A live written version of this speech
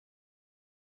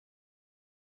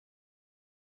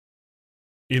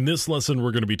In this lesson,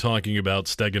 we're going to be talking about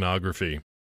steganography.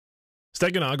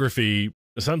 Steganography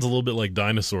sounds a little bit like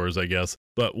dinosaurs, I guess,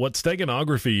 but what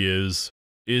steganography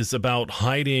is about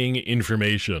hiding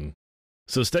information.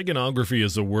 So steganography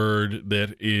is a word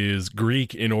that is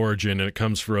Greek in origin, and it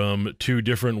comes from two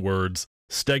different words,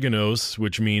 steganos,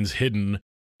 which means hidden,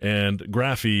 and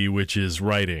graphy, which is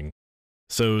writing.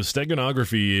 So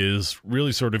steganography is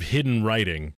really sort of hidden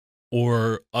writing,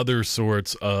 or other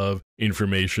sorts of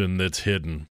information that's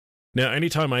hidden. Now,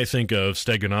 anytime I think of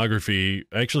steganography,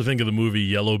 I actually think of the movie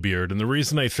Yellowbeard, and the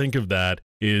reason I think of that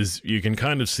is you can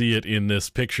kind of see it in this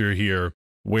picture here,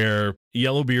 where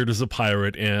Yellowbeard is a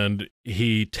pirate, and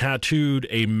he tattooed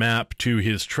a map to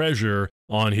his treasure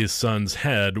on his son's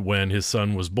head when his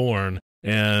son was born,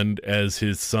 and as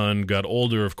his son got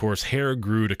older, of course, hair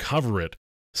grew to cover it.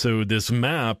 So this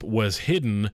map was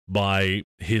hidden by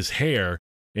his hair,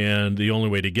 and the only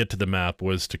way to get to the map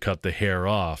was to cut the hair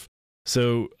off.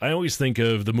 So I always think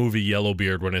of the movie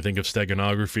Yellowbeard when I think of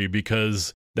steganography,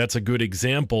 because that's a good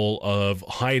example of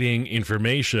hiding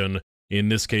information. In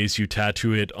this case, you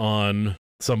tattoo it on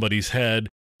somebody's head,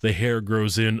 the hair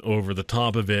grows in over the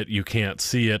top of it, you can't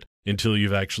see it until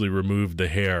you've actually removed the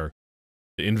hair.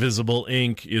 Invisible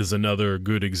ink is another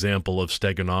good example of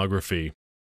steganography.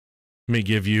 Let me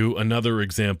give you another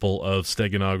example of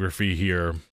steganography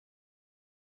here.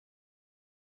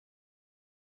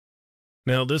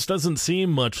 Now, this doesn't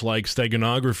seem much like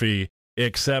steganography,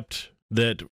 except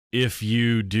that if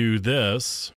you do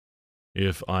this,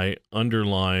 if I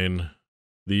underline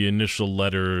the initial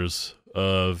letters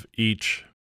of each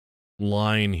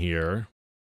line here,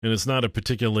 and it's not a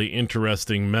particularly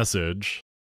interesting message,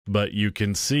 but you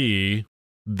can see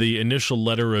the initial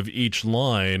letter of each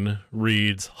line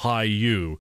reads "Hi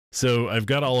you." So I've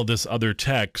got all of this other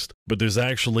text, but there's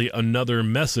actually another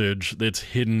message that's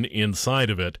hidden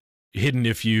inside of it. Hidden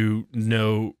if you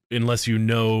know, unless you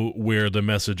know where the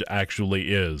message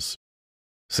actually is.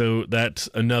 So that's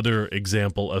another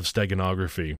example of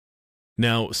steganography.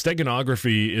 Now,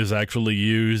 steganography is actually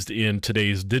used in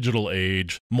today's digital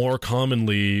age more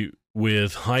commonly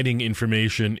with hiding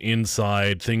information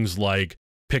inside things like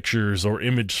pictures or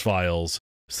image files.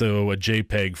 So a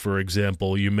JPEG, for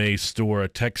example, you may store a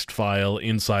text file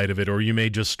inside of it, or you may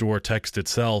just store text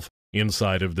itself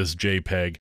inside of this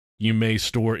JPEG. You may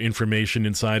store information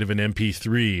inside of an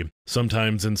MP3,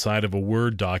 sometimes inside of a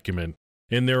Word document.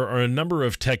 And there are a number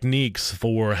of techniques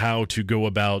for how to go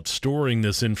about storing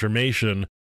this information.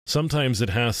 Sometimes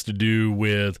it has to do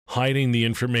with hiding the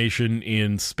information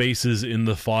in spaces in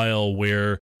the file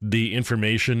where the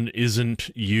information isn't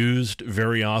used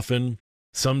very often.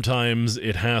 Sometimes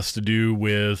it has to do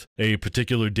with a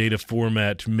particular data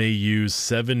format may use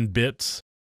 7 bits.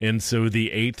 And so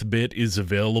the 8th bit is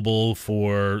available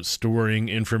for storing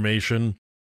information.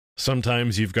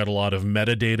 Sometimes you've got a lot of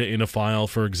metadata in a file.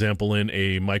 For example, in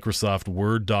a Microsoft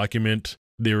Word document,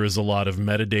 there is a lot of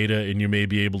metadata, and you may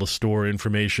be able to store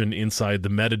information inside the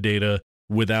metadata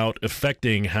without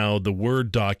affecting how the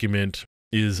Word document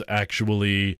is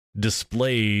actually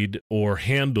displayed or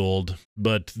handled,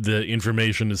 but the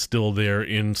information is still there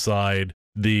inside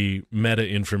the meta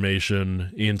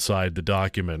information inside the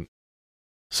document.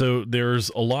 So there's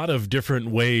a lot of different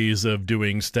ways of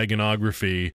doing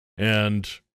steganography, and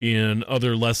in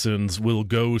other lessons we'll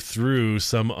go through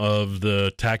some of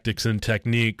the tactics and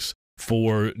techniques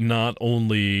for not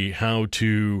only how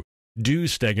to do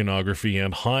steganography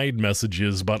and hide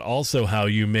messages, but also how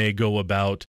you may go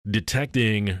about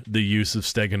detecting the use of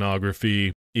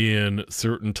steganography in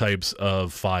certain types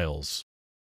of files.